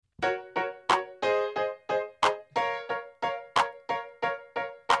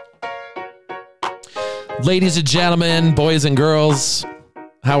Ladies and gentlemen, boys and girls,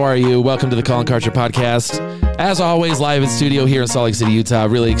 how are you? Welcome to the Colin Karcher Podcast. As always, live in studio here in Salt Lake City, Utah.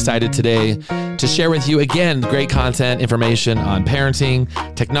 Really excited today to share with you, again, great content, information on parenting,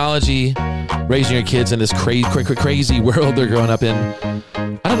 technology, raising your kids in this crazy world they're growing up in.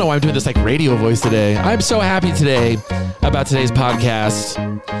 I don't know why I'm doing this like radio voice today. I'm so happy today about today's podcast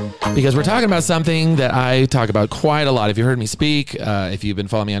because we're talking about something that I talk about quite a lot. If you heard me speak, if you've been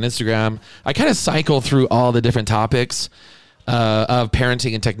following me on Instagram, I kind of cycle through all the different topics of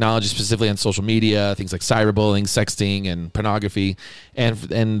parenting and technology, specifically on social media, things like cyberbullying, sexting, and pornography. And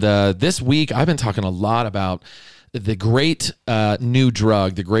this week, I've been talking a lot about the great new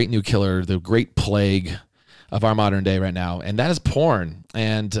drug, the great new killer, the great plague of our modern day right now, and that is porn.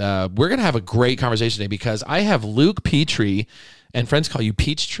 And we're going to have a great conversation today because I have Luke Petrey, and friends call you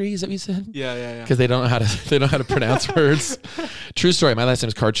Peachtree, is that what you said? Yeah. Because they don't know how to pronounce words. True story. My last name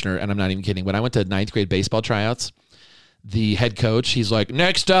is Karchner, and I'm not even kidding. When I went to 9th grade baseball tryouts, the head coach, he's like,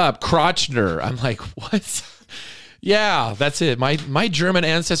 "Next up, Krotchner." I'm like, "What?" Yeah, that's it. My German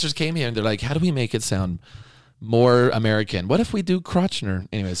ancestors came here, and they're like, "How do we make it sound more American? What if we do Krotchner?"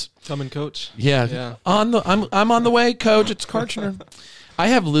 Anyways, coming, coach. Yeah. I'm on the way, coach. It's Karchner. I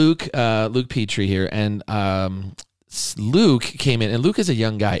have Luke Petrey here, and Luke came in, and Luke is a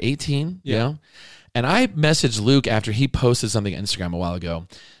young guy, 18. Yeah. You know? And I messaged Luke after he posted something on Instagram a while ago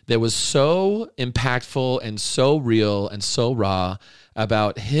that was so impactful and so real and so raw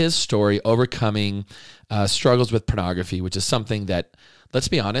about his story overcoming struggles with pornography, which is something that, let's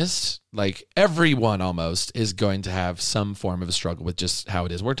be honest, like everyone almost is going to have some form of a struggle with just how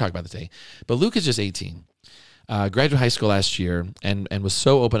it is. We're talking about today. But Luke is just 18. Graduated high school last year and was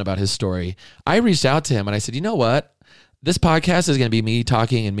so open about his story. I reached out to him and I said, you know what? This podcast is going to be me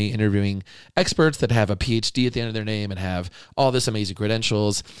talking and me interviewing experts that have a PhD at the end of their name and have all this amazing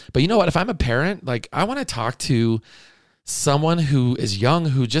credentials. But you know what? If I'm a parent, like I want to talk to someone who is young,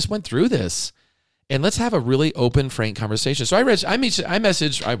 who just went through this. And let's have a really open, frank conversation. So I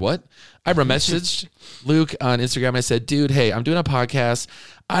messaged Luke on Instagram. I said, dude, hey, I'm doing a podcast.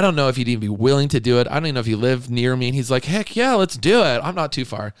 I don't know if you'd even be willing to do it. I don't even know if you live near me. And he's like, heck yeah, let's do it. I'm not too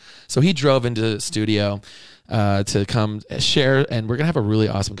far. So he drove into the studio to come share, and we're going to have a really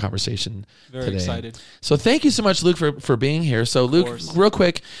awesome conversation today. Very excited. So thank you so much, Luke, for being here. So Luke, real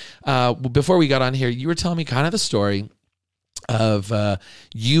quick, before we got on here, you were telling me kind of the story of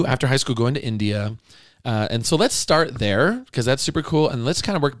you after high school going to India. And so let's start there because that's super cool. And let's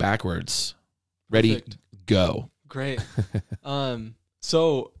kind of work backwards. Ready, Perfect. Go. Great.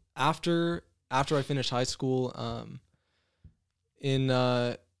 So after I finished high school, in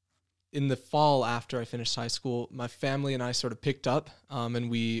the fall after I finished high school, my family and I sort of picked up and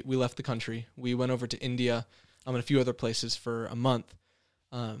we left the country. We went over to India and a few other places for a month.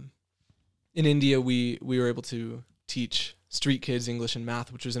 In India, we were able to teach street kids English and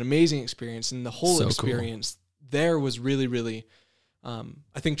math, which was an amazing experience. And the whole experience there was really, really,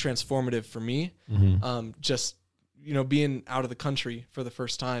 I think, transformative for me. Mm-hmm. Just, being out of the country for the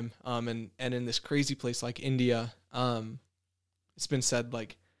first time and in this crazy place like India, it's been said,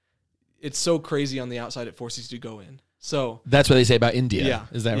 like, it's so crazy on the outside, it forces you to go in. So that's what they say about India. Yeah.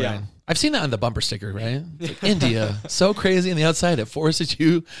 Is that yeah. right? I've seen that on the bumper sticker, right? It's like, India, so crazy on the outside, it forces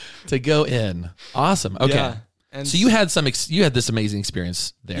you to go in. Awesome. Okay. Yeah. And so you had this amazing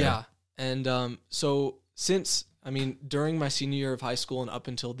experience there. Yeah. And so during my senior year of high school and up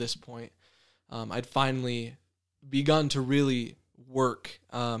until this point, I'd finally begun to really work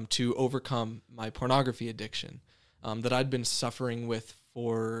to overcome my pornography addiction that I'd been suffering with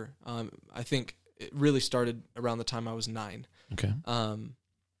for, I think it really started around the time I was 9. Okay.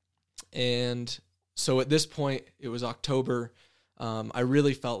 And so at this point, it was October. I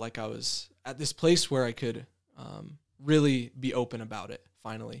really felt like I was at this place where I could really be open about it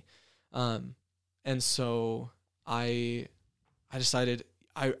finally. And so I decided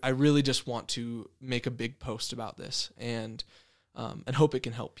I really just want to make a big post about this and hope it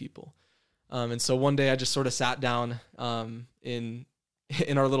can help people. And so one day I just sort of sat down in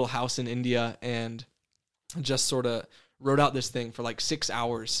our little house in India and just sort of wrote out this thing for like 6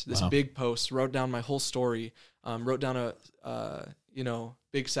 hours, this big post, wrote down my whole story, wrote down a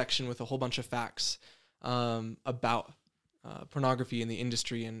big section with a whole bunch of facts about pornography in the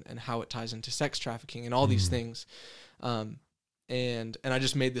industry and how it ties into sex trafficking and all these things. And I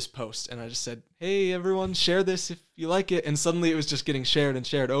just made this post and I just said, hey, everyone, share this if you like it. And suddenly it was just getting shared and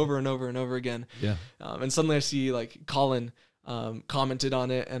shared over and over and over again. Yeah. And suddenly I see like Colin commented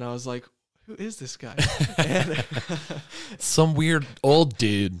on it and I was like, who is this guy? And some weird old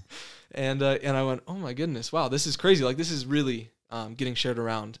dude. And I went, oh my goodness, wow, this is crazy. Like this is really getting shared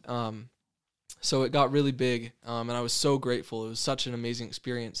around. So it got really big, and I was so grateful. It was such an amazing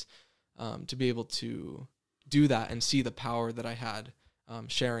experience to be able to do that and see the power that I had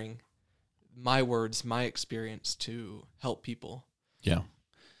sharing my words, my experience to help people. Yeah.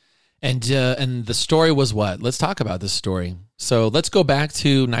 And the story was what? Let's talk about this story. So let's go back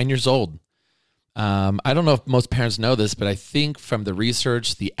to 9 years old. I don't know if most parents know this, but I think from the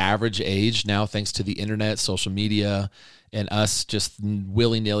research, the average age now, thanks to the internet, social media, and us just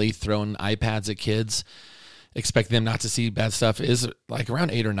willy-nilly throwing iPads at kids, expecting them not to see bad stuff, is like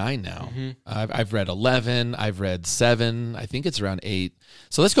around 8 or 9 now. Mm-hmm. I've read 11. I've read 7. I think it's around 8.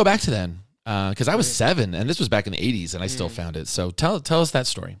 So let's go back to then, because I was 7, and this was back in the 80s, and I still found it. So tell us that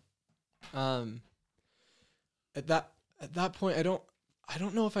story. At that point, I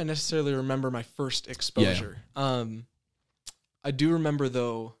don't know if I necessarily remember my first exposure. Yeah. I do remember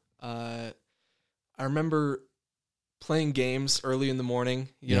though. I remember playing games early in the morning,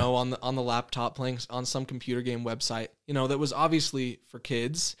 you know, on the laptop, playing on some computer game website, you know, that was obviously for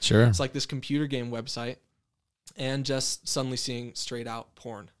kids. Sure. It's like this computer game website, and just suddenly seeing straight out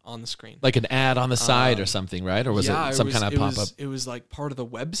porn on the screen. Like an ad on the side or something, right? Or was it some kind of pop-up? It was like part of the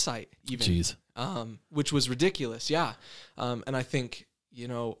website even. Jeez. Which was ridiculous. Yeah. And I think, you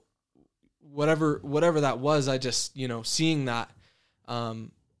know, whatever that was, I just, you know, seeing that,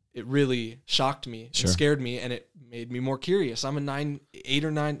 it really shocked me. Sure. It scared me, and it made me more curious. I'm a 8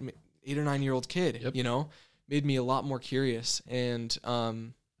 or 9 year old kid, yep. You know, made me a lot more curious, and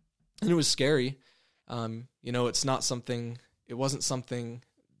it was scary. You know, it wasn't something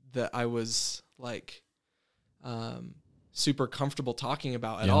that I was like, super comfortable talking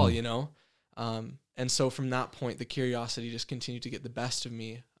about at all, you know? And so from that point, the curiosity just continued to get the best of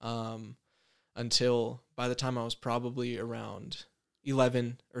me, until by the time I was probably around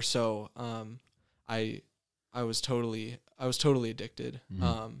 11 or so, I was totally addicted.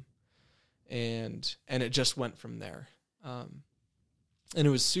 Mm-hmm. And it just went from there. And it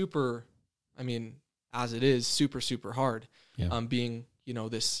was super, I mean, as it is, super, super hard, being, you know,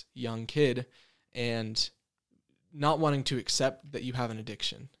 this young kid and not wanting to accept that you have an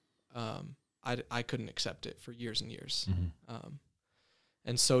addiction. I couldn't accept it for years and years. Mm-hmm.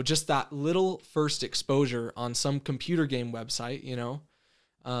 And so just that little first exposure on some computer game website, you know,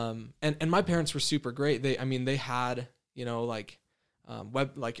 and my parents were super great. They had, you know, like,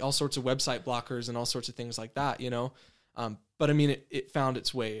 like all sorts of website blockers and all sorts of things like that, you know. But I mean, it found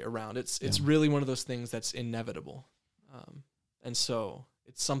its way around. It's really one of those things that's inevitable. And so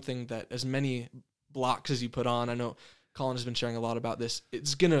it's something that as many blocks as you put on, I know Colin has been sharing a lot about this.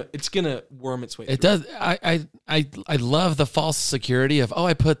 It's gonna worm its way. It does. I love the false security of,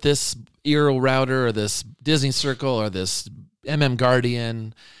 I put this Eero router or this Disney Circle or this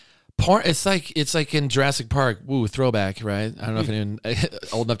Guardian. Porn. It's like in Jurassic Park. Woo, throwback, right? I don't know if anyone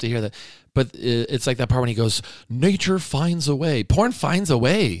old enough to hear that, but it's like that part when he goes, "Nature finds a way." Porn finds a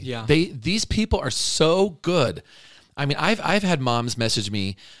way. Yeah. These people are so good. I mean, I've had moms message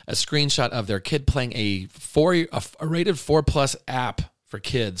me a screenshot of their kid playing a rated 4+ app for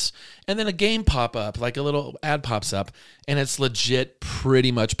kids, and then a game pop up, like a little ad pops up, and it's legit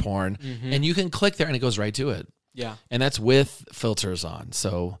pretty much porn, and you can click there and it goes right to it. Yeah, and that's with filters on.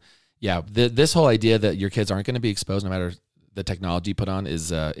 So, yeah, this whole idea that your kids aren't going to be exposed no matter the technology put on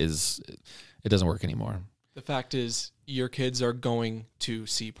is it doesn't work anymore. The fact is, your kids are going to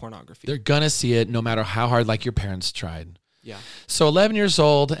see pornography. They're gonna see it no matter how hard, like your parents tried. Yeah. So 11 years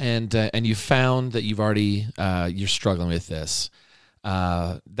old, and you found that you've already you're struggling with this.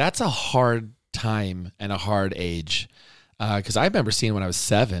 That's a hard time and a hard age. Because I remember seeing when I was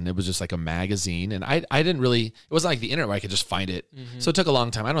 7, it was just like a magazine, and I didn't really. It wasn't like the internet where I could just find it. So it took a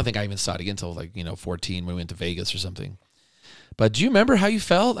long time. I don't think I even saw it again until 14 when we went to Vegas or something. But do you remember how you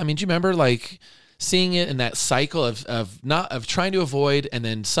felt? I mean, do you remember like seeing it in that cycle of trying to avoid, and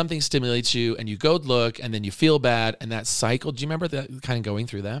then something stimulates you and you go look and then you feel bad, and that cycle? Do you remember that kind of going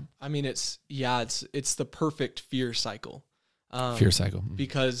through that? I mean, it's the perfect fear cycle. Fear cycle.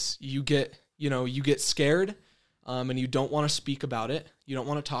 Because you get scared, and you don't want to speak about it. You don't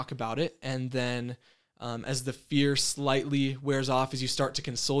want to talk about it. And then as the fear slightly wears off, as you start to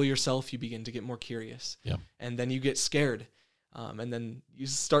console yourself, you begin to get more curious. Yeah. And then you get scared. And then you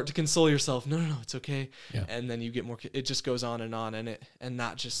start to console yourself. No, it's okay. Yeah. And then you get more. It just goes on, and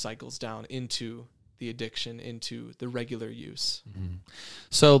that just cycles down into the addiction, into the regular use. Mm-hmm.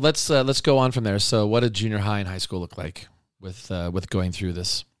 So let's go on from there. So what did junior high and high school look like with going through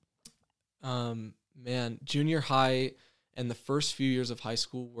this? Man, junior high and the first few years of high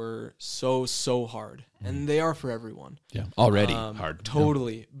school were so hard, and they are for everyone. Yeah, already hard.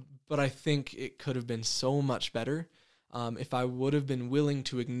 Totally, but I think it could have been so much better. if I would have been willing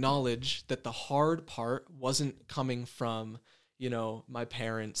to acknowledge that the hard part wasn't coming from, my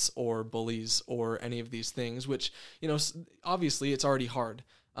parents or bullies or any of these things, which, obviously it's already hard.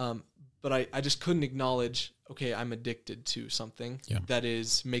 But I just couldn't acknowledge, okay, I'm addicted to something that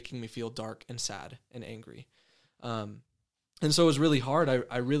is making me feel dark and sad and angry. And so it was really hard.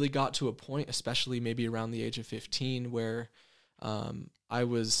 I really got to a point, especially maybe around the age of 15, where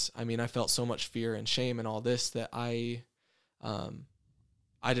I felt so much fear and shame and all this that I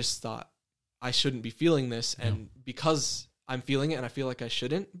just thought I shouldn't be feeling this. And because I'm feeling it and I feel like I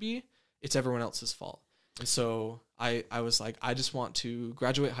shouldn't be, it's everyone else's fault. And so I was like, I just want to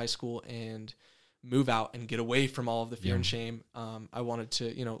graduate high school and move out and get away from all of the fear and shame. I wanted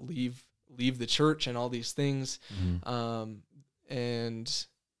to, leave the church and all these things. And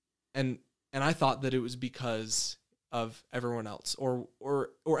I thought that it was because of everyone else or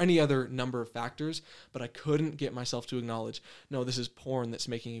any other number of factors, but I couldn't get myself to acknowledge, no, this is porn that's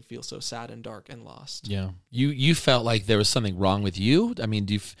making you feel so sad and dark and lost. Yeah. You felt like there was something wrong with you? I mean,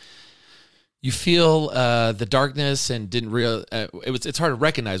 do you feel the darkness and didn't it's hard to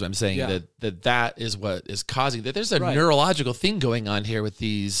recognize what I'm saying, that is what is causing that. There's a neurological thing going on here with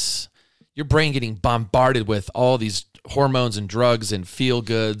your brain getting bombarded with all these hormones and drugs and feel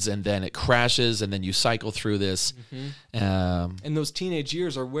goods, and then it crashes, and then you cycle through this. And those teenage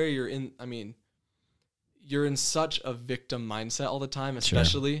years are where you're in such a victim mindset all the time,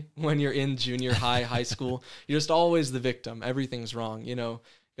 especially when you're in junior high school. You're just always the victim. Everything's wrong,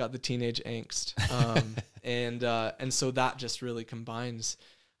 got the teenage angst. And so that just really combines,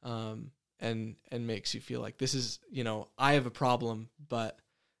 and makes you feel like this is, I have a problem, but,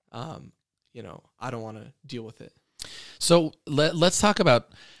 I don't want to deal with it. So let's talk about,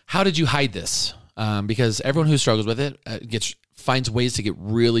 how did you hide this? Because everyone who struggles with it finds ways to get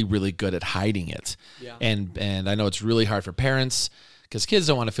really, really good at hiding it. Yeah. And I know it's really hard for parents because kids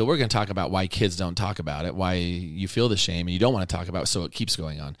don't want to feel. We're going to talk about why kids don't talk about it, why you feel the shame and you don't want to talk about it, so it keeps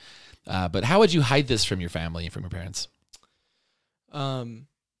going on. But how would you hide this from your family and from your parents?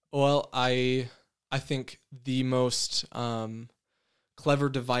 Well, I think the most clever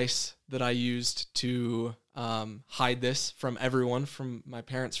device that I used to hide this from everyone, from my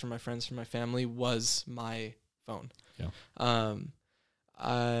parents, from my friends, from my family, was my phone. Yeah.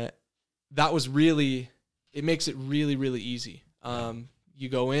 That was really, it makes it really, really easy. You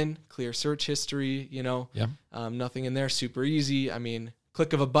go in, clear search history, nothing in there, super easy. I mean,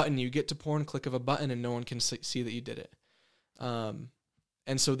 click of a button, you get to porn, click of a button, and no one can see that you did it.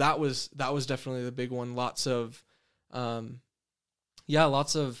 And so that was definitely the big one. Lots of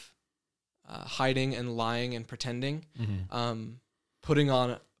hiding and lying and pretending, putting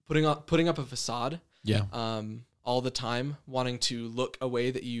up a facade, all the time, wanting to look a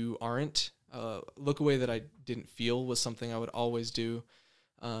way that you aren't, look a way that I didn't feel was something I would always do.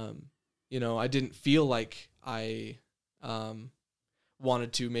 I didn't feel like I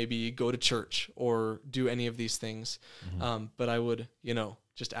wanted to maybe go to church or do any of these things, but I would,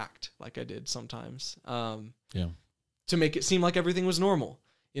 just act like I did sometimes, to make it seem like everything was normal.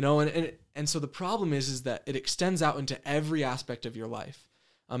 And so the problem is that it extends out into every aspect of your life.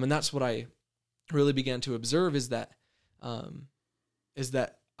 And that's what I really began to observe is that I'm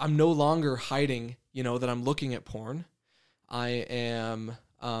no longer hiding, that I'm looking at porn. I'm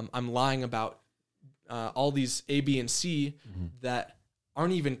lying about all these A, B, and C that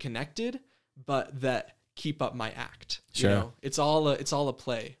aren't even connected, but that keep up my act. Sure. It's all a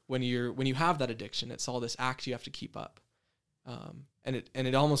play. When you have that addiction, it's all this act you have to keep up. And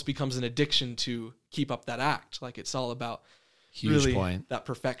it almost becomes an addiction to keep up that act. Like it's all about that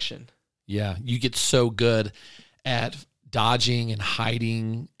perfection. Yeah. You get so good at dodging and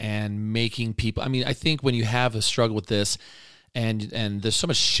hiding and making people, I think when you have a struggle with this and there's so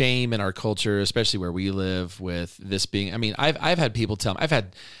much shame in our culture, especially where we live with this being, I've had people tell me, I've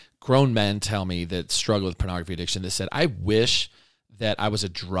had grown men tell me that struggle with pornography addiction that said, I wish that I was a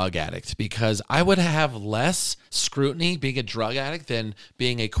drug addict because I would have less scrutiny being a drug addict than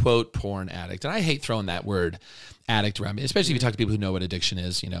being a quote porn addict. And I hate throwing that word addict around me, especially if you talk to people who know what addiction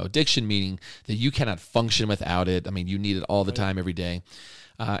is, addiction meaning that you cannot function without it. You need it all the time, every day.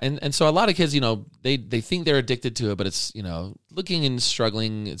 And so a lot of kids, they think they're addicted to it, but it's, looking and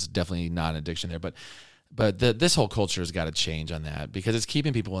struggling, it's definitely not an addiction there. But this whole culture has got to change on that because it's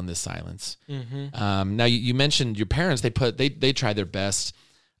keeping people in this silence. Now you mentioned your parents; they tried their best.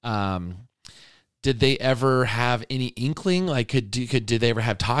 did they ever have any inkling? Like, did they ever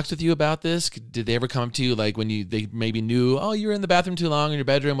have talks with you about this? Did they ever come up to you, like, when they maybe knew, oh, you were in the bathroom too long in your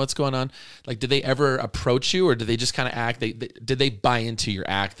bedroom, what's going on? Like, did they ever approach you, or did they just kind of act? Did they buy into your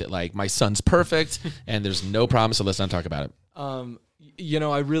act that, like, my son's perfect and there's no problem, so let's not talk about it?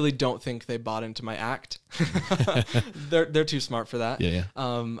 I really don't think they bought into my act. They're too smart for that. Yeah.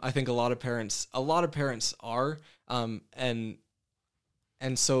 I think a lot of parents are, and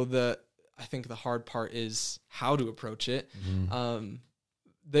so I think the hard part is how to approach it. Mm-hmm.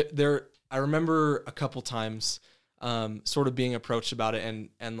 I remember a couple times, sort of being approached about it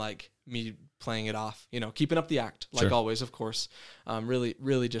and like me playing it off, keeping up the act, like always, of course, really,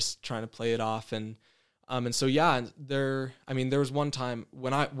 really just trying to play it off. And so, yeah, there was one time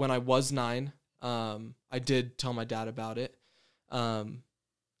when I was 9, I did tell my dad about it. And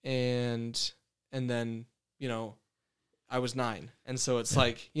then, I was 9. And so it's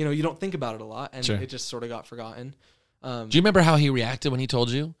like, you don't think about it a lot, and it just sort of got forgotten. Do you remember how he reacted when he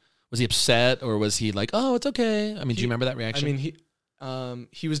told you? Was he upset, or was he like, oh, it's okay? I mean, do you remember that reaction?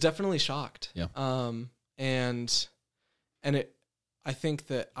 He was definitely shocked. Yeah. I think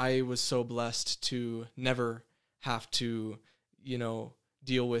that I was so blessed to never have to,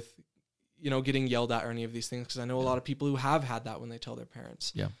 deal with, getting yelled at or any of these things. Cause I know a lot of people who have had that when they tell their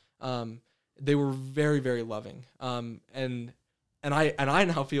parents. Yeah. They were very, very loving. And I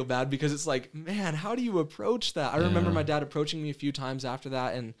now feel bad because it's like, man, how do you approach that? I remember my dad approaching me a few times after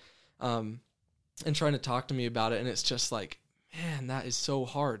that and trying to talk to me about it. And it's just like, man, that is so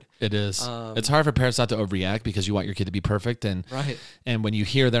hard. It is. It's hard for parents not to overreact because you want your kid to be perfect. And when you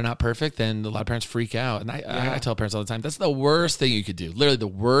hear they're not perfect, then a lot of parents freak out. And I tell parents all the time, that's the worst thing you could do. Literally the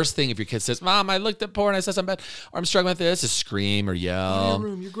worst thing if your kid says, Mom, I looked at porn, I said something bad, or I'm struggling with this, is scream or yell. Go to your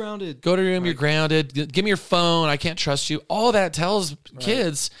room, you're grounded. Go to your room, you're grounded. Give me your phone, I can't trust you. All that tells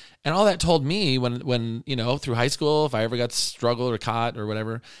kids, and all that told me when through high school, if I ever got struggled or caught or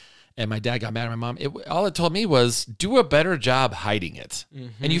whatever, and my dad got mad at my mom, all it told me was do a better job hiding it.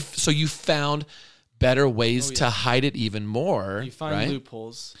 Mm-hmm. And you found better ways to hide it even more. You find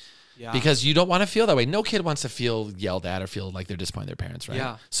loopholes. Yeah. Because you don't want to feel that way. No kid wants to feel yelled at or feel like they're disappointing their parents, right?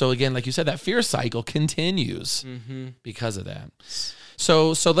 Yeah. So again, like you said, that fear cycle continues because of that.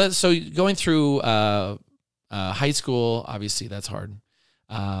 So going through high school, obviously that's hard.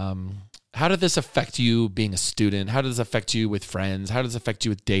 How did this affect you being a student? How does this affect you with friends? How does it affect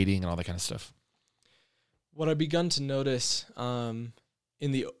you with dating and all that kind of stuff? What I begun to notice in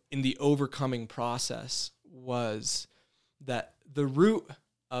the overcoming process was that the root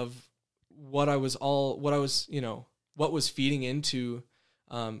of what was feeding into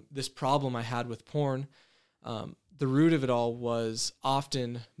this problem I had with porn, the root of it all was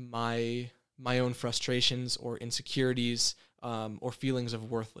often my own frustrations or insecurities, or feelings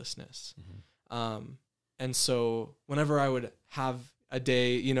of worthlessness. Mm-hmm. And so whenever I would have a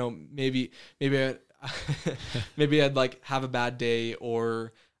day, maybe maybe I'd like have a bad day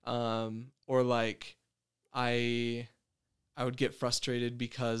or like I would get frustrated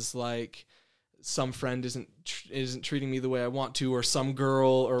because like some friend isn't treating me the way I want to, or some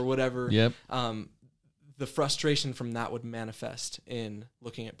girl or whatever. Yep. The frustration from that would manifest in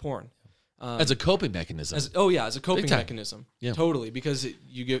looking at porn. As a coping mechanism. As a coping mechanism. Yeah. Totally. Because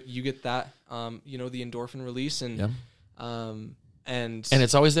you get that, the endorphin release and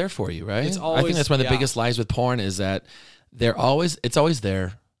it's always there for you, right? I think that's one of the biggest lies with porn is that it's always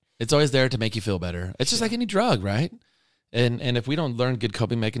there. It's always there to make you feel better. It's just like any drug, right? And if we don't learn good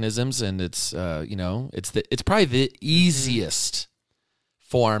coping mechanisms, and it's it's probably the easiest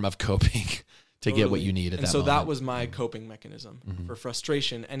form of coping to get what you need at that moment. And so that was my coping mechanism for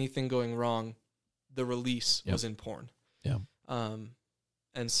frustration. Anything going wrong, the release was in porn. Yeah.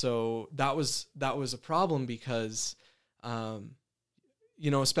 And so that was a problem because,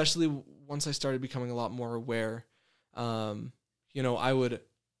 especially once I started becoming a lot more aware, I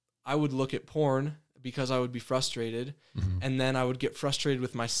would look at porn because I would be frustrated, and then I would get frustrated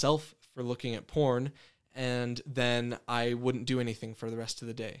with myself for looking at porn, and then I wouldn't do anything for the rest of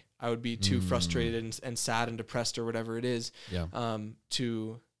the day. I would be too frustrated and sad and depressed or whatever it is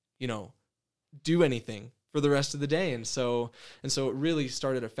to, do anything for the rest of the day. And so it really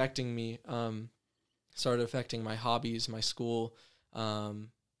started affecting me, started affecting my hobbies, my school. I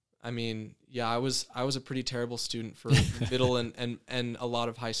was a pretty terrible student for middle and a lot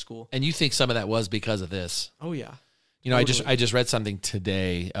of high school. And you think some of that was because of this? Oh yeah. Totally. I just read something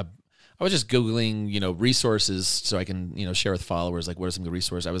today. I was just Googling, resources so I can, share with followers, like what are some good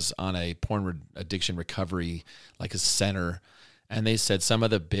resources. I was on a porn addiction recovery, like a center, and they said some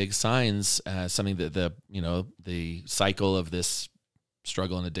of the big signs, something that the cycle of this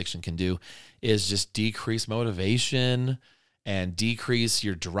struggle and addiction can do is just decrease motivation and decrease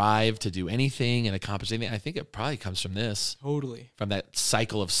your drive to do anything and accomplish anything. I think it probably comes from this. Totally. From that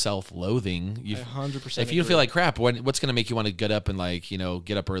cycle of self-loathing. I 100% If you feel like crap, what's going to make you want to get up and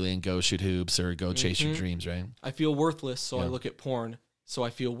get up early and go shoot hoops or go chase your dreams, right? I feel worthless, so I look at porn. So I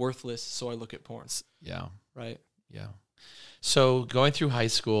feel worthless, so I look at porn. Yeah. Right. Yeah. So going through high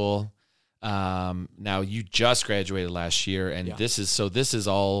school, now you just graduated last year, and this is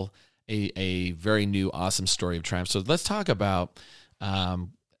all a very new, awesome story of triumph. So let's talk about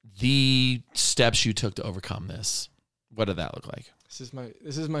the steps you took to overcome this. What did that look like? This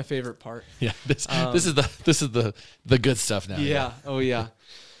is my favorite part. Yeah, this is the good stuff now. Yeah. Oh yeah.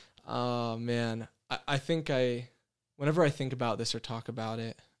 Oh man, I think whenever I think about this or talk about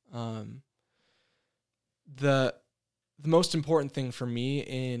it, the most important thing for me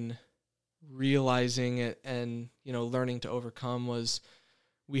in realizing it and learning to overcome was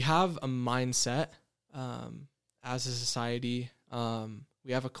we have a mindset as a society.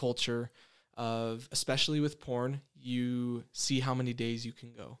 We have a culture of, especially with porn, you see how many days you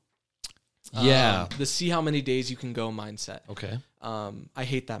can go. Yeah. The see how many days you can go mindset. Okay. I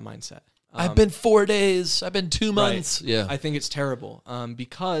hate that mindset. I've been 4 days. I've been 2 months. Right. Yeah. I think it's terrible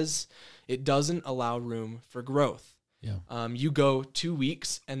because it doesn't allow room for growth. Yeah. You go 2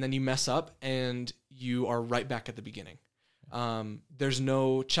 weeks and then you mess up and you are right back at the beginning. There's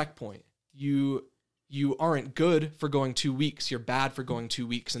no checkpoint. You aren't good for going 2 weeks. You're bad for going 2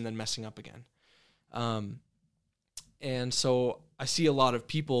 weeks and then messing up again. And so I see a lot of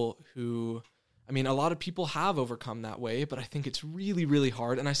people a lot of people have overcome that way, but I think it's really, really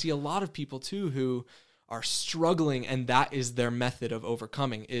hard. And I see a lot of people too who are struggling, and that is their method of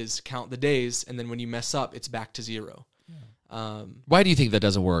overcoming is count the days. And then when you mess up, it's back to zero. Yeah. Why do you think that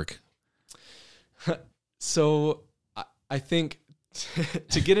doesn't work? So I think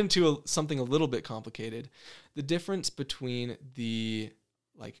to get into something a little bit complicated, the difference between the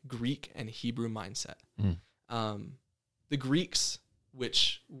Greek and Hebrew mindset. The Greeks,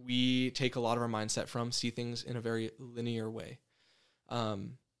 which we take a lot of our mindset from, see things in a very linear way.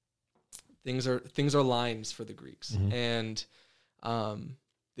 Things are lines for the Greeks, and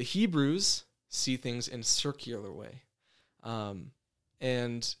the Hebrews see things in circular way.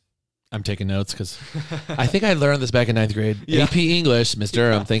 And I'm taking notes because I think I learned this back in 9th grade. Yeah. AP English, Mr.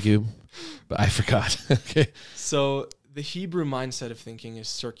 Durham, thank you. But I forgot. Okay. So the Hebrew mindset of thinking is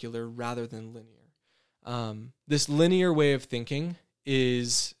circular rather than linear. This linear way of thinking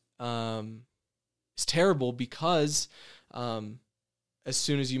is terrible because as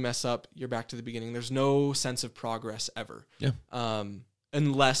soon as you mess up, you're back to the beginning. There's no sense of progress ever. Yeah.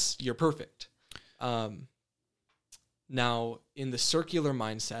 Unless you're perfect. Now, in the circular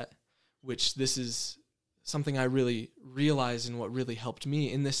mindset, which this is something I really realized and what really helped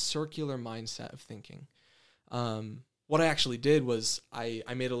me in this circular mindset of thinking. What I actually did was I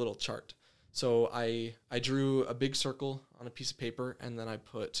made a little chart. So I drew a big circle on a piece of paper, and then I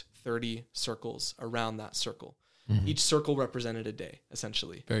put 30 circles around that circle. Mm-hmm. Each circle represented a day,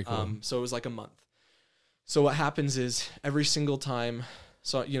 essentially. Very cool. So it was like a month. So what happens is every single time,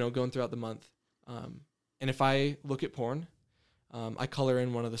 going throughout the month, and if I look at porn, I color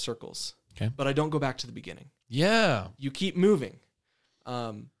in one of the circles. Okay. But I don't go back to the beginning. Yeah. You keep moving,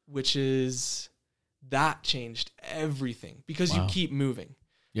 that changed everything because you keep moving.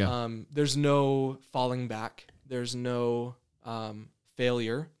 Yeah. There's no falling back. There's no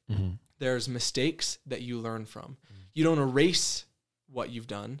failure. Mm-hmm. There's mistakes that you learn from. Mm-hmm. You don't erase what you've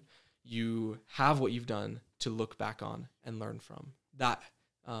done. You have what you've done to look back on and learn from. That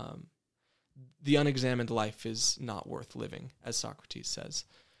the unexamined life is not worth living, as Socrates says.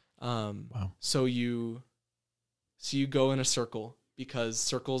 Wow. So you go in a circle because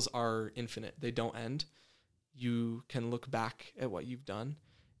circles are infinite. They don't end. You can look back at what you've done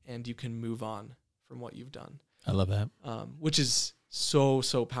and you can move on from what you've done. I love that. Which is so,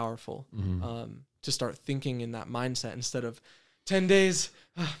 so powerful. Mm-hmm. To start thinking in that mindset instead of 10 days,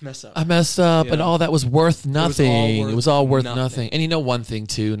 mess up. I messed up and all that was worth nothing. It was all worth nothing. And one thing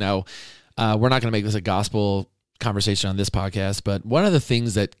too, now we're not going to make this a gospel conversation on this podcast, but one of the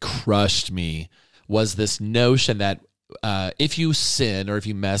things that crushed me was this notion that if you sin or if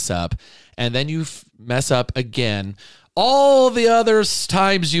you mess up and then you mess up again, all the other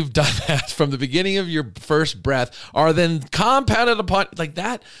times you've done that from the beginning of your first breath are then compounded upon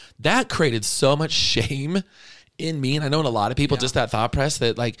that created so much shame in me. And I know in a lot of people, just that thought press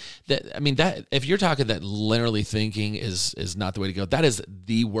that if you're talking that linearly thinking is not the way to go, that is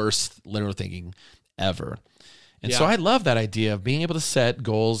the worst linear thinking ever. And so I love that idea of being able to set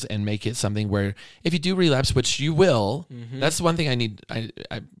goals and make it something where if you do relapse, which you will, that's one thing I need.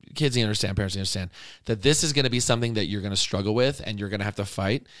 Kids need to understand, parents need to understand that this is going to be something that you're going to struggle with and you're going to have to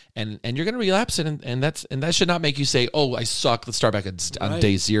fight and you're going to relapse. And that should not make you say, oh, I suck. Let's start back on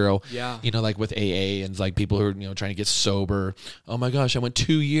day 0. Yeah. You know, like with AA and like people who are, trying to get sober. Oh my gosh, I went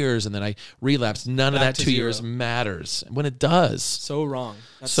 2 years and then I relapsed. None of that 2 years matters when it does. So wrong.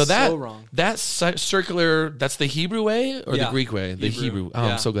 That's so wrong. That's circular. That's the Hebrew way or the Greek way? The Hebrew. Oh,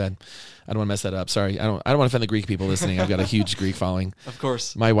 I'm so glad. I don't want to mess that up. Sorry. I don't want to offend the Greek people listening. I've got a huge Greek following. Of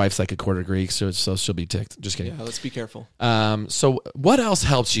course. My wife's like a quarter Greek, so she'll be ticked. Just kidding. Yeah, let's be careful. So what else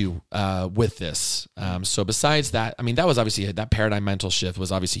helped you with this? So besides that, I mean, that was obviously, that paradigm mental shift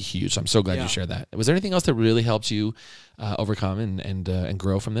was obviously huge. So I'm so glad you shared that. Was there anything else that really helped you overcome and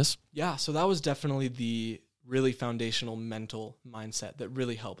grow from this? Yeah, so that was definitely the really foundational mental mindset that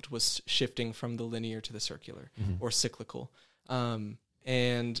really helped, was shifting from the linear to the circular or cyclical.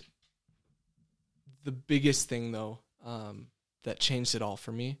 And the biggest thing, though, that changed it all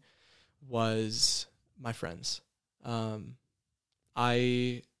for me was my friends.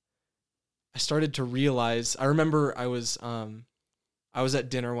 I started to realize. I remember I was at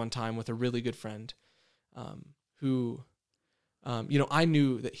dinner one time with a really good friend, who, I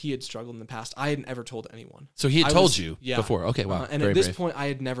knew that he had struggled in the past. I hadn't ever told anyone. So he had told you before. Okay, wow. And at this point, I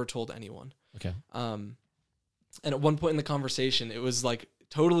had never told anyone. Okay. And at one point in the conversation, it was like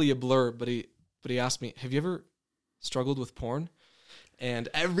totally a blur, but he asked me, "Have you ever struggled with porn?" And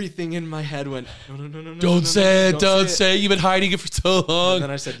everything in my head went, no. Don't say it. You've been hiding it for so long. And then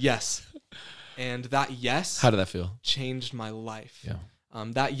I said, yes. And that yes. How did that feel? Changed my life. Yeah.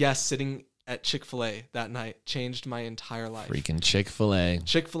 That yes, sitting at Chick-fil-A that night, changed my entire life. Freaking Chick-fil-A.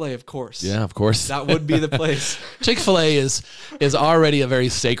 Chick-fil-A, of course. Yeah, of course. That would be the place. Chick-fil-A is already a very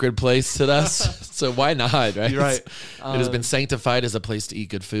sacred place to us, so why not, right? You're right. It has been sanctified as a place to eat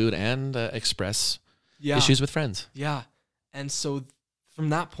good food and express issues with friends. Yeah. And so from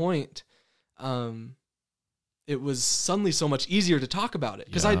that point, it was suddenly so much easier to talk about it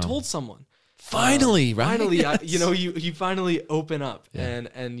because I told someone. Finally, right? Finally, yes. You finally open up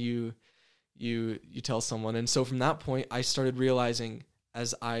and you tell someone. And so from that point, I started realizing,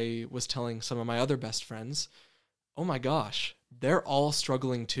 as I was telling some of my other best friends, oh my gosh, they're all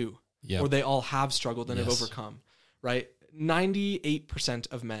struggling too. Or they all have struggled and have overcome, right?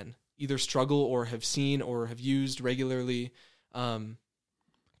 98% of men either struggle or have seen or have used regularly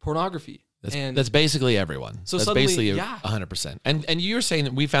pornography. That's basically everyone. So that's suddenly, basically 100%. And you were saying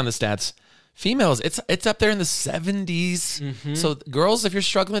that we found the stats. Females, it's up there in the 70s. So girls, if you're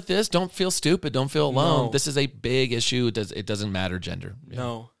struggling with this, don't feel stupid. Don't feel alone. No. This is a big issue. It doesn't matter gender.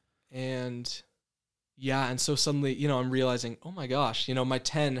 No. And so suddenly, I'm realizing, oh my gosh, my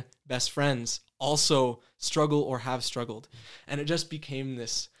 10 best friends also struggle or have struggled. And it just became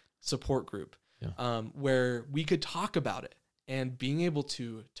this support group where we could talk about it. And being able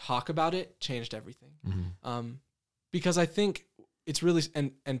to talk about it changed everything. Because I think it's really,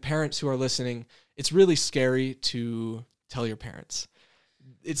 and parents who are listening, it's really scary to tell your parents.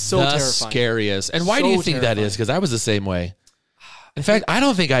 It's so terrifying. Scariest. And why do you think that is? Because I was the same way. In fact, I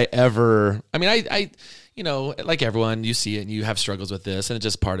don't think I ever, I like everyone, you see it and you have struggles with this and it's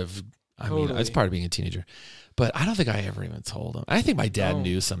just part of, it's part of being a teenager. But I don't think I ever even told him. I think my dad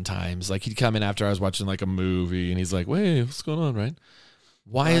knew sometimes. Like, he'd come in after I was watching, like, a movie, and he's like, wait, what's going on, right?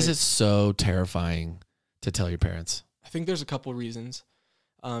 Why is it so terrifying to tell your parents? I think there's a couple reasons.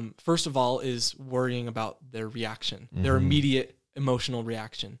 First of all is worrying about their reaction, their immediate emotional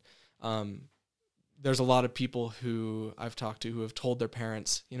reaction. There's a lot of people who I've talked to who have told their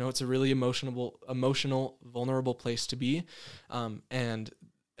parents, it's a really emotional, vulnerable place to be. And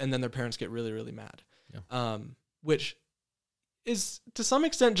then their parents get really, really mad. Which is to some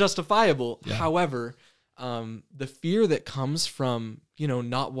extent justifiable. Yeah. However, the fear that comes from,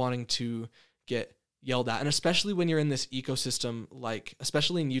 not wanting to get yelled at, and especially when you're in this ecosystem, like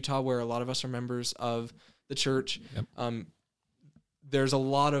especially in Utah, where a lot of us are members of the church, there's a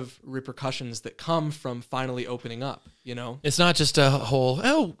lot of repercussions that come from finally opening up, It's not just a whole,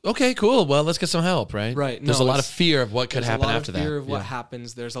 oh, okay, cool, well, let's get some help, right? Right. There's a lot of fear of what could happen after that. There's a lot of fear of what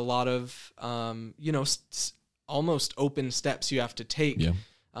happens. There's a lot of, almost open steps you have to take. Yeah.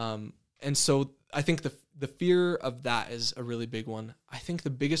 And so I think the fear of that is a really big one. I think the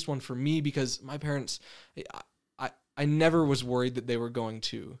biggest one for me, because my parents, I never was worried that they were going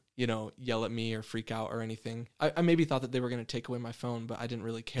to, yell at me or freak out or anything. I maybe thought that they were going to take away my phone, but I didn't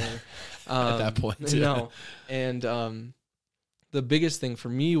really care. At that point. No. And the biggest thing for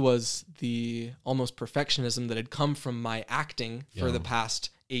me was the almost perfectionism that had come from my acting for the past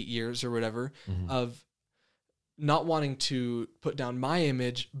 8 years or whatever, of not wanting to put down my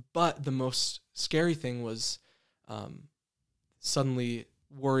image, but the most scary thing was suddenly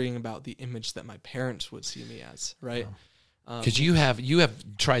worrying about the image that my parents would see me as, right? Because you have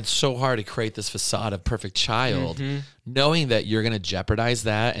tried so hard to create this facade of perfect child, knowing that you're going to jeopardize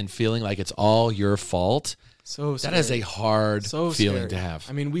that and feeling like it's all your fault. So that is a hard feeling to have.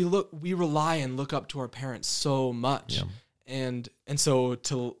 I mean, we rely and look up to our parents so much, and so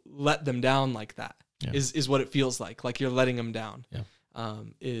to let them down like that is what it feels like you're letting them down.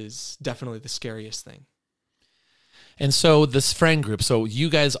 Is definitely the scariest thing. And so this friend group, so you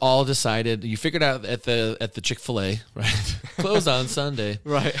guys all decided, you figured out at the Chick-fil-A, right? Closed on Sunday.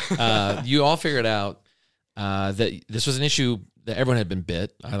 Right. You all figured out that this was an issue that everyone had been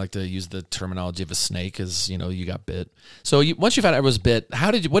bit. I like to use the terminology of a snake as, you got bit. So once you found out everyone was bit,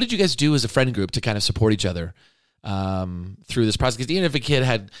 what did you guys do as a friend group to kind of support each other through this process? Because even if a kid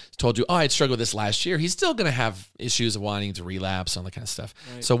had told you, I'd struggled with this last year, he's still going to have issues of wanting to relapse and all that kind of stuff.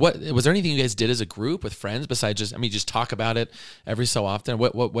 Right. So was there anything you guys did as a group with friends besides just talk about it every so often?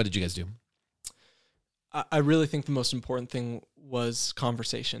 What did you guys do? I really think the most important thing was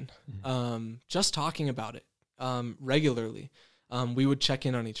conversation. Just talking about it regularly. We would check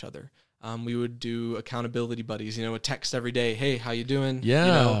in on each other. We would do accountability buddies, a text every day. Hey, how you doing?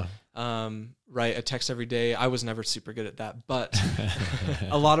 Yeah. Right. A text every day. I was never super good at that, but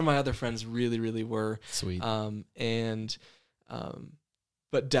a lot of my other friends really, really were. Sweet.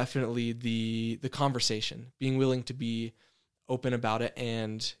 But definitely the conversation, being willing to be open about it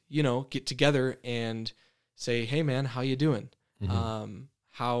and, get together and say, hey man, how you doing?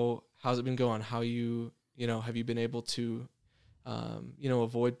 How's it been going? How have you been able to,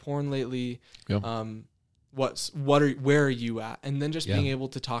 avoid porn lately? Yep. Where are you at? And then just being able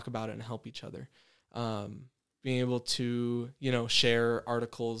to talk about it and help each other. Being able to, share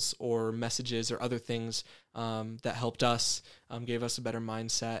articles or messages or other things that helped us, gave us a better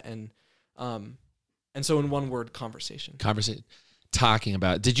mindset. And so in one word, conversation. Talking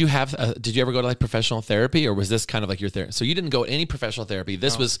about it. Did you ever go to professional therapy, or was this kind of like your therapy? So you didn't go to any professional therapy.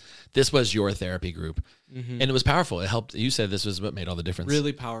 This was your therapy group, and it was powerful. It helped. You said this was what made all the difference.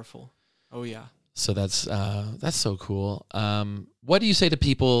 Really powerful. Oh yeah. So that's so cool. What do you say to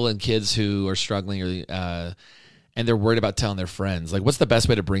people and kids who are struggling or and they're worried about telling their friends? Like, what's the best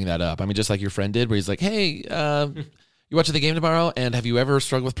way to bring that up? I mean, just like your friend did, where he's like, "Hey, you watching the game tomorrow? And have you ever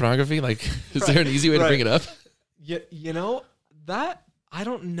struggled with pornography? Like, is there an easy way to bring it up?" Yeah, that I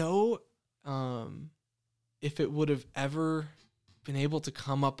don't know if it would have ever been able to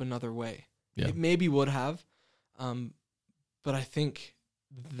come up another way. Yeah. It maybe would have, but I think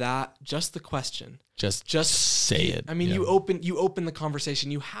that just the question, just say it. I mean, you open the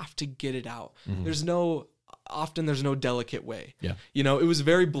conversation. You have to get it out. There's no delicate way. Yeah. It was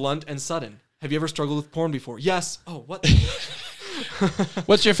very blunt and sudden. Have you ever struggled with porn before? Yes. Oh, what?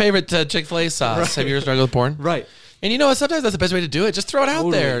 What's your favorite Chick-fil-A sauce? Right. Have you ever struggled with porn? Right. And sometimes that's the best way to do it. Just throw it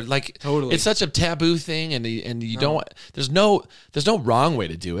out there. Like, totally. It's such a taboo thing, and you don't. There's no wrong way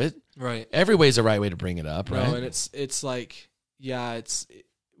to do it. Right. Every way is the right way to bring it up. Right. No, and it's like,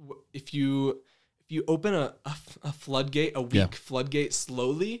 if you open a floodgate, a weak floodgate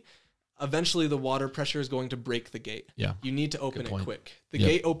slowly, eventually the water pressure is going to break the gate. Yeah. You need to open it quick. The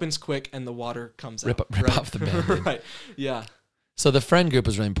gate opens quick, and the water comes out. Rip off the band. Right. Yeah. So the friend group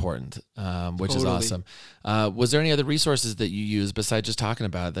was really important, which is awesome. Was there any other resources that you used besides just talking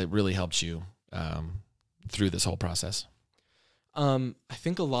about it that really helped you through this whole process? I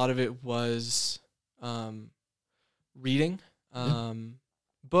think a lot of it was reading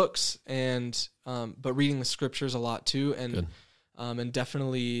books and but reading the scriptures a lot too, and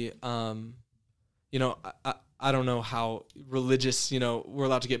definitely I don't know how religious we're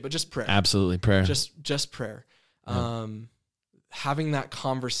allowed to get, but just prayer. Absolutely, prayer. Just prayer. Yeah. Having that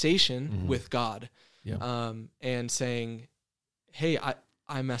conversation with God, and saying, "Hey,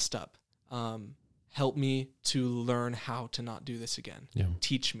 I messed up. Help me to learn how to not do this again. Yeah.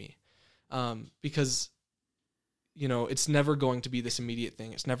 Teach me." Because it's never going to be this immediate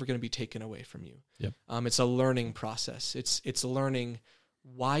thing. It's never going to be taken away from you. Yep. It's a learning process. It's learning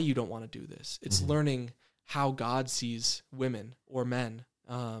why you don't want to do this. It's learning how God sees women or men.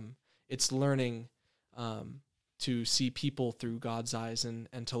 It's learning to see people through God's eyes and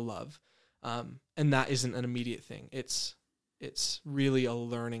to love. And that isn't an immediate thing. It's really a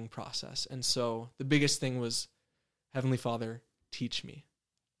learning process. And so the biggest thing was, Heavenly Father, teach me.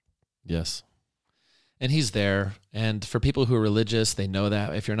 Yes. And he's there. And for people who are religious, they know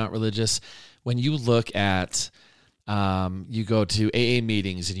that. If you're not religious, when you look at, you go to AA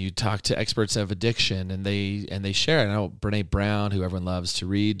meetings and you talk to experts of addiction and they share. I know Brene Brown, who everyone loves to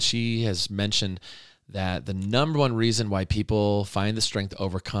read, she has mentioned that the number one reason why people find the strength to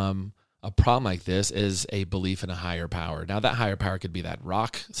overcome a problem like this is a belief in a higher power. Now, that higher power could be that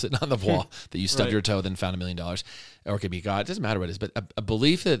rock sitting on the wall that you stubbed your toe, then found $1 million, or it could be God. It doesn't matter what it is, but a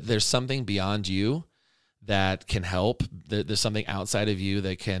belief that there's something beyond you that can help. There's something outside of you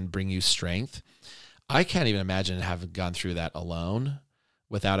that can bring you strength. I can't even imagine having gone through that alone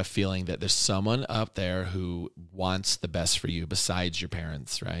without a feeling that there's someone up there who wants the best for you besides your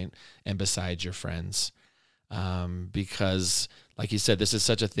parents, right? And besides your friends. Because like you said, this is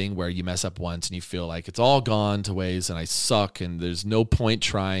such a thing where you mess up once and you feel like it's all gone to waste and I suck and there's no point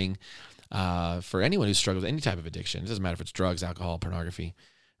trying. For anyone who struggles with any type of addiction, it doesn't matter if it's drugs, alcohol, pornography,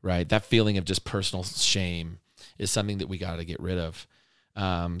 right? That feeling of just personal shame is something that we got to get rid of.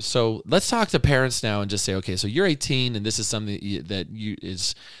 So let's talk to parents now and just say, okay, so you're 18 and this is something that you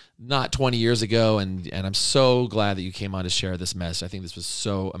is not 20 years ago. And I'm so glad that you came on to share this message. I think this was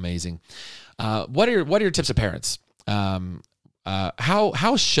so amazing. What are your tips to parents?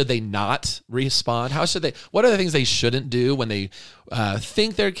 How should they not respond? What are the things they shouldn't do when they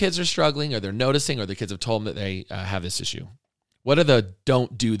think their kids are struggling or they're noticing or the kids have told them that they have this issue? What are the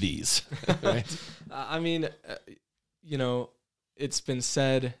don't do these? Right? I mean, it's been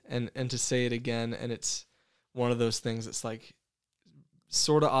said and to say it again, and it's one of those things that's like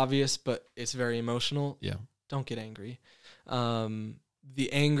sort of obvious, but it's very emotional. Yeah. Don't get angry.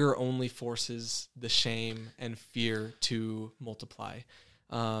 The anger only forces the shame and fear to multiply.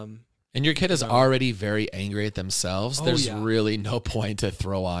 And your kid is already very angry at themselves. There's really no point to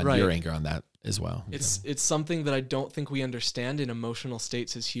throw on your anger on that as well. It's something that I don't think we understand in emotional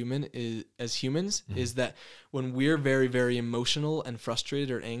states as humans, is that when we're very, very emotional and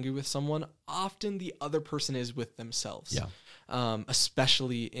frustrated or angry with someone, often the other person is with themselves. Yeah.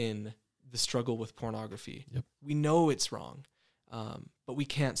 Especially in the struggle with pornography. Yep. We know it's wrong. But we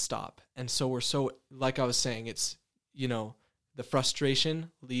can't stop. And so we're so, like I was saying, it's, the frustration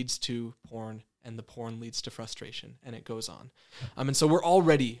leads to porn and the porn leads to frustration and it goes on. And so we're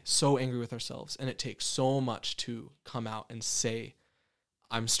already so angry with ourselves and it takes so much to come out and say,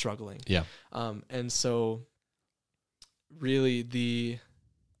 I'm struggling. Yeah. And so really the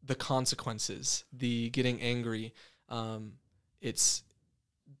consequences, the getting angry,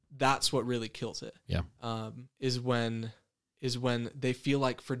 that's what really kills it. Yeah. Is when they feel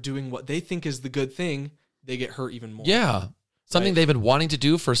like for doing what they think is the good thing, they get hurt even more. Yeah. Something they've been wanting to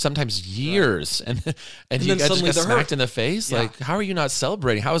do for sometimes years. Right. And you just get smacked in the face. Yeah. Like, how are you not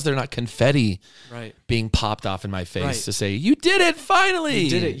celebrating? How is there not confetti being popped off in my face to say, you did it finally? You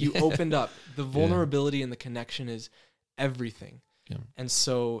did it. You opened up. The vulnerability and the connection is everything. Yeah. And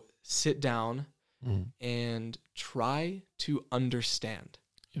so sit down and try to understand.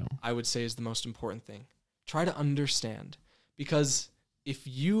 Yeah. I would say is the most important thing. Try to understand. Because if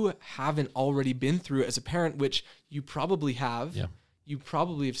you haven't already been through it as a parent, which you probably have, you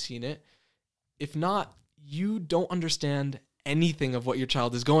probably have seen it. If not, you don't understand anything of what your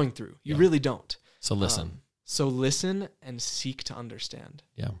child is going through. You really don't. So listen. So listen and seek to understand.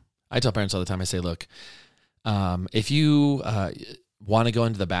 Yeah. I tell parents all the time, I say, look, if you want to go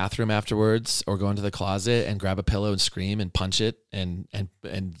into the bathroom afterwards or go into the closet and grab a pillow and scream and punch it and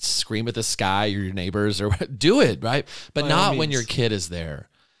scream at the sky or your neighbors or do it, right? But not when your kid is there.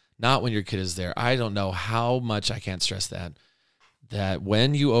 Not when your kid is there. I don't know how much I can't stress that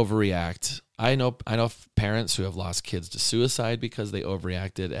when you overreact, I know parents who have lost kids to suicide because they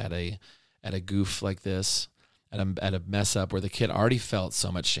overreacted at a goof like this. At a mess up where the kid already felt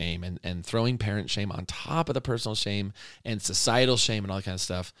so much shame and throwing parent shame on top of the personal shame and societal shame and all that kind of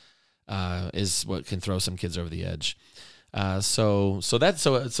stuff is what can throw some kids over the edge. So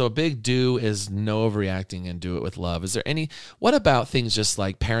a big do is no overreacting and do it with love. What about things just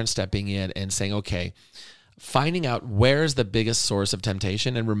like parents stepping in and saying, okay, finding out where's the biggest source of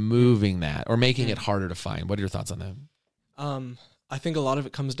temptation and removing that or making it harder to find? What are your thoughts on that? I think a lot of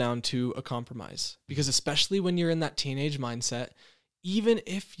it comes down to a compromise because especially when you're in that teenage mindset, even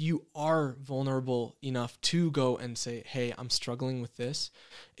if you are vulnerable enough to go and say, hey, I'm struggling with this,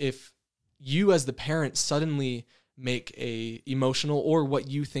 if you as the parent suddenly make a emotional or what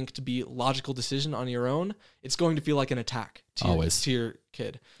you think to be logical decision on your own, it's going to feel like an attack to your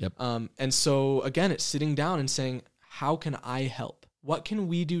kid. Yep. And so again, it's sitting down and saying, how can I help? What can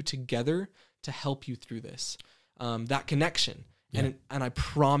we do together to help you through this? That connection. Yeah. And I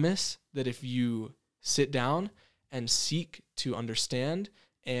promise that if you sit down and seek to understand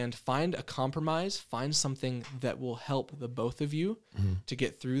and find a compromise, find something that will help the both of you to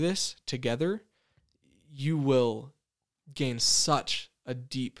get through this together, you will gain such a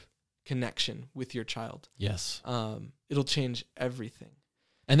deep connection with your child. Yes. It'll change everything.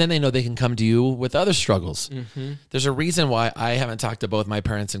 And then they know they can come to you with other struggles. Mm-hmm. There's a reason why I haven't talked to both my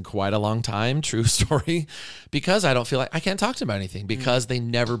parents in quite a long time, true story, because I don't feel like I can't talk to them about anything because they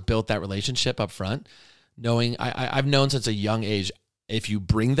never built that relationship up front. Knowing I've known since a young age, if you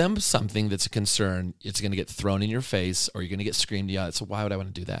bring them something that's a concern, it's going to get thrown in your face or you're going to get screamed at. So why would I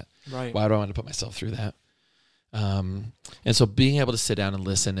want to do that? Right. Why would I want to put myself through that? And so being able to sit down and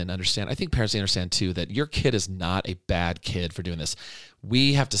listen and understand, I think parents understand too, that your kid is not a bad kid for doing this.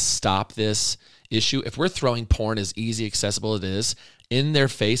 We have to stop this issue. If we're throwing porn as easy, accessible as it is in their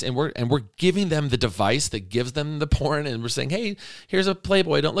face, and we're giving them the device that gives them the porn, and we're saying, hey, here's a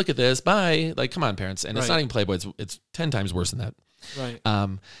Playboy, don't look at this, bye. Like, come on, parents. And it's not even Playboy, it's 10 times worse than that. Right.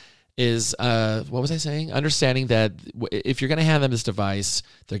 What was I saying? Understanding that if you're going to hand them this device,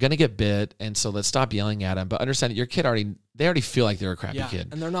 they're going to get bit, and so let's stop yelling at them. But understand that your kid they already feel like they're a crappy kid,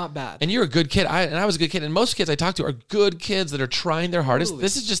 and they're not bad. And you're a good kid. I was a good kid, and most kids I talk to are good kids that are trying their hardest. Totally.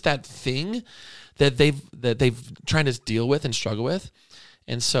 This is just that thing that they've trying to deal with and struggle with,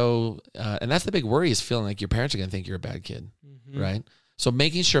 and so and that's the big worry, is feeling like your parents are going to think you're a bad kid, right? So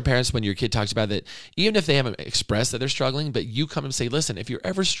making sure parents, when your kid talks about it, even if they haven't expressed that they're struggling, but you come and say, listen, if you're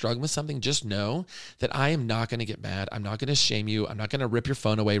ever struggling with something, just know that I am not going to get mad. I'm not going to shame you. I'm not going to rip your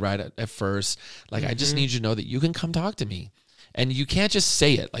phone away right at first. Like, I just need you to know that you can come talk to me. And you can't just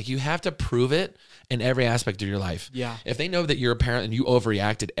say it. Like, you have to prove it in every aspect of your life. Yeah. If they know that you're a parent and you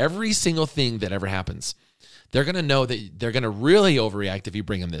overreacted every single thing that ever happens, they're going to know that they're going to really overreact if you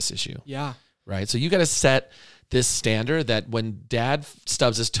bring them this issue. Yeah. Right? So you got to set this standard that when dad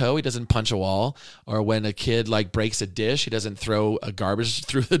stubs his toe, he doesn't punch a wall, or when a kid like breaks a dish, he doesn't throw a garbage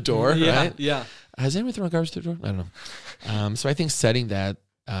through the door. Right? Yeah. Has anyone thrown garbage through the door? I don't know. So I think setting that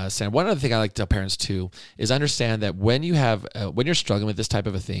standard. One other thing I like to tell parents too is understand that when you have when you're struggling with this type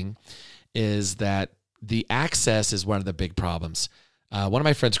of a thing, is that the access is one of the big problems. One of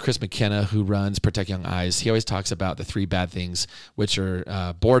my friends, Chris McKenna, who runs Protect Young Eyes, he always talks about the 3 bad things, which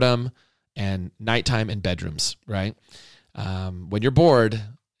are boredom, and nighttime, and bedrooms, right? When you're bored,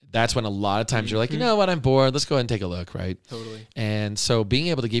 that's when a lot of times you're like, you know what, I'm bored. Let's go ahead and take a look, right? Totally. And so being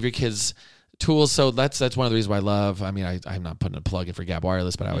able to give your kids tools, so that's one of the reasons why I love, I mean, I'm not putting a plug in for Gab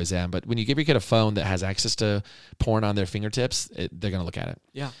Wireless, but I always am. But when you give your kid a phone that has access to porn on their fingertips, they're going to look at it.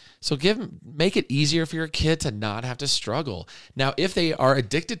 Yeah. So make it easier for your kid to not have to struggle. Now, if they are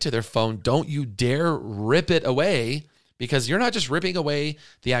addicted to their phone, don't you dare rip it away. Because you're not just ripping away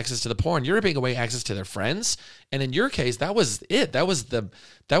the access to the porn, you're ripping away access to their friends. And in your case, that was it. That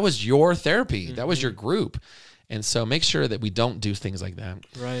was your therapy. That was your group. And so make sure that we don't do things like that.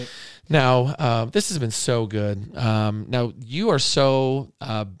 Right. Now, this has been so good. Now, you are so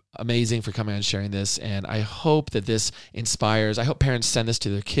amazing for coming on and sharing this. And I hope that this inspires. I hope parents send this to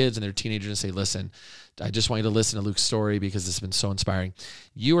their kids and their teenagers and say, listen, I just want you to listen to Luke's story because this has been so inspiring.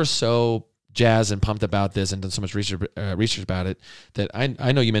 You are so jazzed and pumped about this and done so much research about it that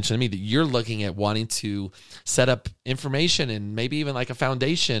I know you mentioned to me that you're looking at wanting to set up information and maybe even like a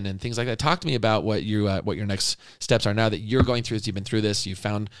foundation and things like that. Talk to me about what your next steps are now that you're going through this. You've been through this. You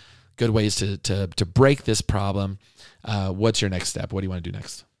found good ways to break this problem. What's your next step? What do you want to do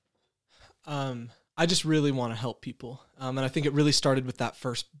next? I just really want to help people. And I think it really started with that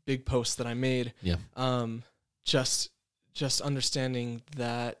first big post that I made. Yeah. Just understanding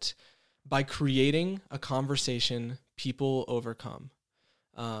that by creating a conversation, people overcome.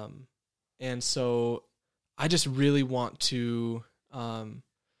 And so I just really want to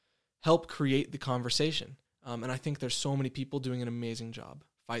help create the conversation. And I think there's so many people doing an amazing job.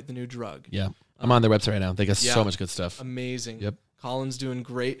 Fight the New Drug. Yeah. I'm on their website right now. They got so much good stuff. Amazing. Yep. Colin's doing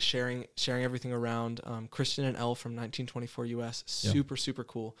great, sharing everything around. Christian and Elle from 1924 US, super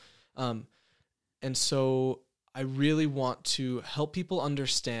cool. And so I really want to help people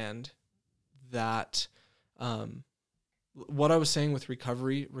understand that what I was saying with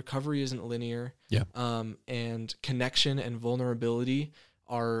recovery isn't linear. Yeah. And connection and vulnerability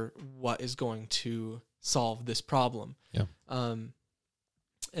are what is going to solve this problem. Yeah.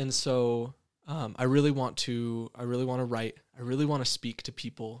 And so I really want to write. I really want to speak to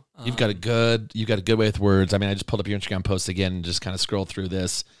people. You've got a good way with words. I mean, I just pulled up your Instagram post again and just kind of scrolled through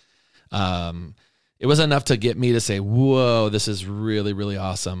this. It was enough to get me to say, whoa, this is really, really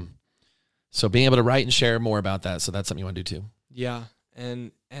awesome. So being able to write and share more about that. So that's something you want to do too. Yeah.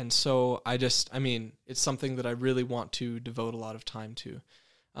 And so I mean, it's something that I really want to devote a lot of time to,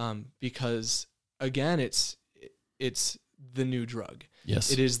 because again, it's the new drug.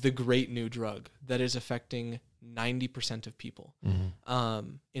 Yes. It is the great new drug that is affecting 90% of people,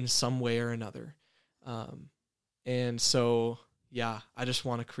 in some way or another. And so, yeah, I just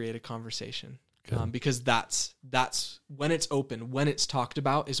want to create a conversation. Good. Because that's when it's open, when it's talked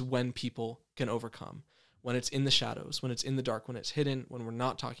about is when people can overcome. When it's in the shadows, when it's in the dark, when it's hidden, when we're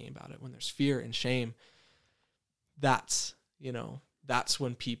not talking about it, when there's fear and shame, that's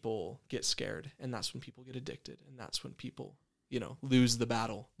when people get scared, and that's when people get addicted, and that's when people, lose the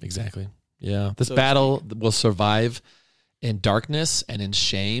battle. Exactly. Yeah. This battle will survive in darkness and in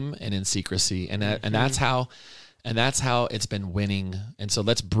shame and in secrecy. And that's how it's been winning. And so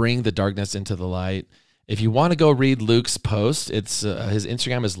let's bring the darkness into the light. If you want to go read Luke's post, it's his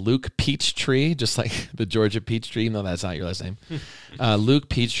Instagram is Luke Peachtree, just like the Georgia peach tree, even though that's not your last name. Luke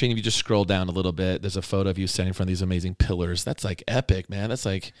Peachtree. And if you just scroll down a little bit, there's a photo of you standing in front of these amazing pillars. That's like epic, man. That's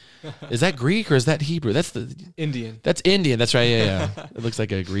like, is that Greek or is that Hebrew? That's the Indian. That's Indian. That's right. Yeah. It looks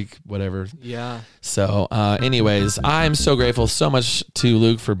like a Greek, whatever. Yeah. So, anyways, I'm so grateful so much to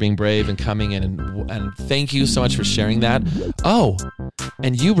Luke for being brave and coming in, and thank you so much for sharing that. Oh,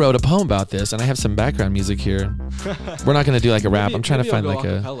 and you wrote a poem about this, and I have some background music here. We're not going to do like a rap. I'm trying to find like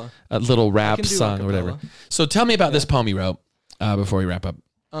a little rap song or whatever. So tell me about this poem you wrote before we wrap up.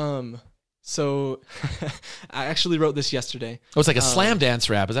 So I actually wrote this yesterday. Oh, it's like a slam dance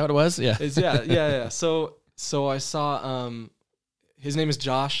rap. Is that what it was? Yeah. Yeah. So I saw his name is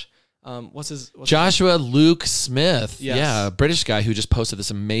Josh. What's Joshua Luke Smith. Yes. Yeah, a British guy who just posted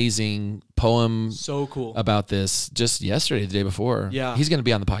this amazing poem. So cool. About this just yesterday, the day before. Yeah. He's going to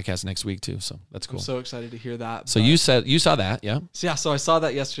be on the podcast next week too, so that's cool. I'm so excited to hear that. So you saw that, yeah? So I saw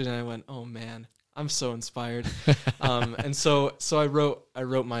that yesterday and I went, "Oh man, I'm so inspired." And so I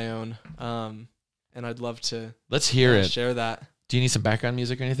wrote my own, and I'd love to let's hear it. Share that. Do you need some background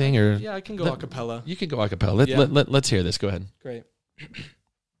music or anything? Or yeah, I can go a cappella. You can go a cappella. Let's hear this. Go ahead. Great.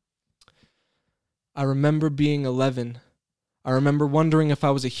 I remember being 11. I remember wondering if I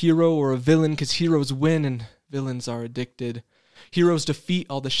was a hero or a villain, because heroes win and villains are addicted. Heroes defeat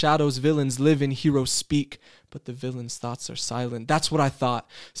all the shadows villains live in. Heroes speak, but the villain's thoughts are silent. That's what I thought.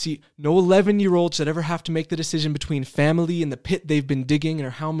 See, no 11-year-old should ever have to make the decision between family and the pit they've been digging,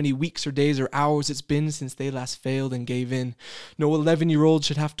 or how many weeks or days or hours it's been since they last failed and gave in. No 11-year-old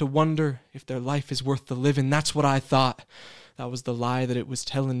should have to wonder if their life is worth the living. That's what I thought. That was the lie that it was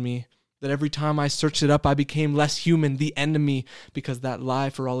telling me. That every time I searched it up, I became less human, the enemy, because that lie,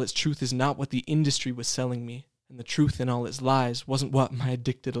 for all its truth, is not what the industry was selling me. And the truth in all its lies wasn't what my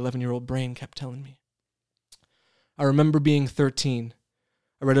addicted 11-year-old brain kept telling me. I remember being 13.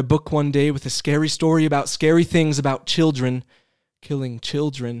 I read a book one day with a scary story about scary things about children, killing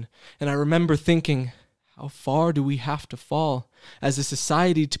children. And I remember thinking, how far do we have to fall as a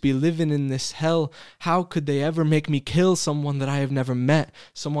society to be living in this hell? How could they ever make me kill someone that I have never met?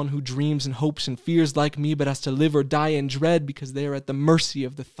 Someone who dreams and hopes and fears like me, but has to live or die in dread because they are at the mercy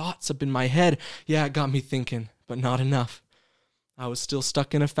of the thoughts up in my head. Yeah, it got me thinking, but not enough. I was still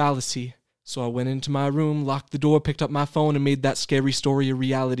stuck in a fallacy. So I went into my room, locked the door, picked up my phone, and made that scary story a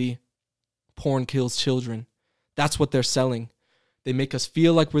reality. Porn kills children. That's what they're selling. They make us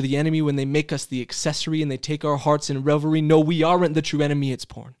feel like we're the enemy when they make us the accessory, and they take our hearts in revelry. No, we aren't the true enemy, it's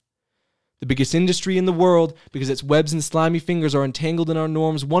porn. The biggest industry in the world, because its webs and slimy fingers are entangled in our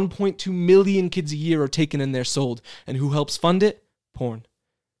norms. 1.2 million kids a year are taken and they're sold. And who helps fund it? Porn.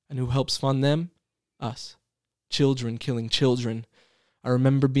 And who helps fund them? Us. Children killing children. I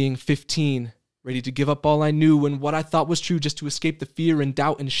remember being 15, ready to give up all I knew and what I thought was true just to escape the fear and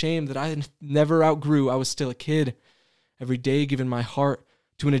doubt and shame that I never outgrew. I was still a kid. Every day giving my heart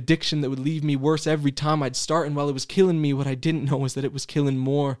to an addiction that would leave me worse every time I'd start. And while it was killing me, what I didn't know was that it was killing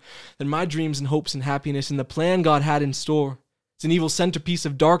more than my dreams and hopes and happiness and the plan God had in store. It's an evil centerpiece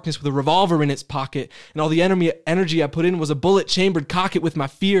of darkness with a revolver in its pocket. And all the energy I put in was a bullet-chambered cocket with my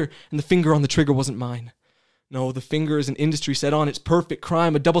fear, and the finger on the trigger wasn't mine. No, the finger is an industry set on its perfect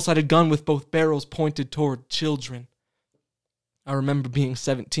crime, a double-sided gun with both barrels pointed toward children. I remember being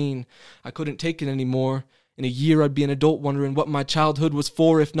 17. I couldn't take it anymore. In a year, I'd be an adult wondering what my childhood was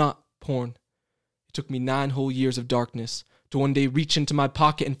for, if not porn. It took me 9 whole years of darkness to one day reach into my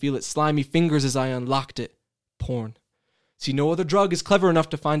pocket and feel its slimy fingers as I unlocked it. Porn. See, no other drug is clever enough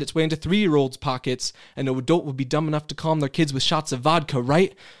to find its way into 3-year-olds' pockets, and no adult would be dumb enough to calm their kids with shots of vodka,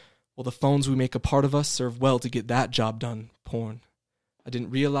 right? Well, the phones we make a part of us serve well to get that job done. Porn. I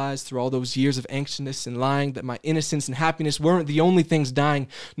didn't realize through all those years of anxiousness and lying that my innocence and happiness weren't the only things dying.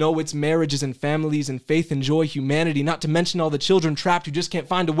 No, it's marriages and families and faith and joy, humanity, not to mention all the children trapped who just can't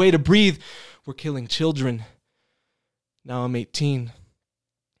find a way to breathe. We're killing children. Now I'm 18,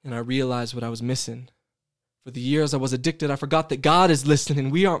 and I realize what I was missing. For the years I was addicted, I forgot that God is listening.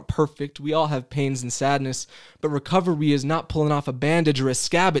 We aren't perfect. We all have pains and sadness. But recovery is not pulling off a bandage or a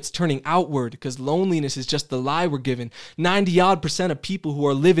scab. It's turning outward, because loneliness is just the lie we're given. 90-odd% of people who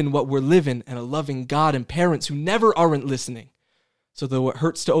are living what we're living, and a loving God and parents who never aren't listening. So though it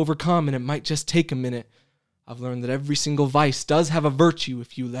hurts to overcome, and it might just take a minute, I've learned that every single vice does have a virtue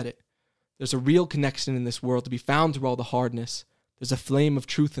if you let it. There's a real connection in this world to be found through all the hardness. There's a flame of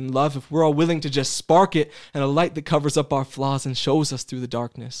truth and love if we're all willing to just spark it, and a light that covers up our flaws and shows us through the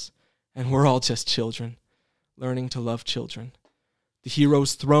darkness. And we're all just children, learning to love children. The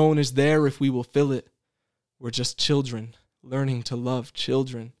hero's throne is there if we will fill it. We're just children, learning to love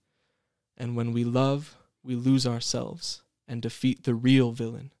children. And when we love, we lose ourselves and defeat the real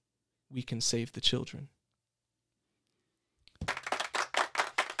villain. We can save the children.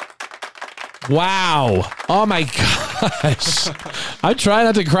 Wow. Oh my gosh. I'm trying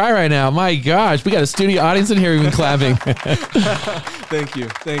not to cry right now. My gosh. We got a studio audience in here even clapping. Thank you.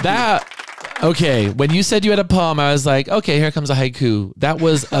 Thank you. Okay. When you said you had a poem, I was like, okay, here comes a haiku. That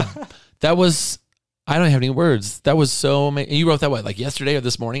was, I don't have any words. That was so amazing. You wrote that what, like yesterday or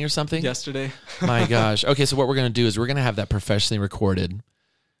this morning or something? Yesterday. My gosh. Okay. So what we're going to do is we're going to have that professionally recorded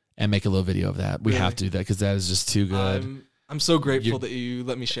and make a little video of that. We have to do that because that is just too good. I'm so grateful that you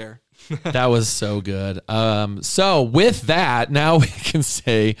let me share. That was so good. So with that, now we can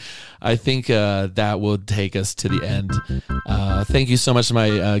say, I think that will take us to the end. Thank you so much to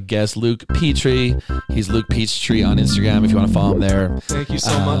my guest, Luke Petrey. He's Luke Peachtree on Instagram if you want to follow him there. Thank you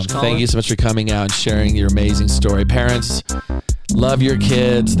so much, Colin. Thank you so much for coming out and sharing your amazing story. Parents, love your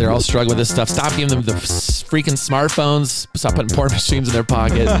kids. They're all struggling with this stuff. Stop giving them the freaking smartphones. Stop putting porn machines in their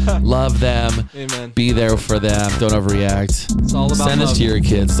pocket. Love them. Amen. Be there for them. Don't overreact. It's all about Send love. this to your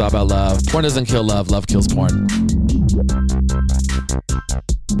kids. It's all about love. Porn doesn't kill love. Love kills porn.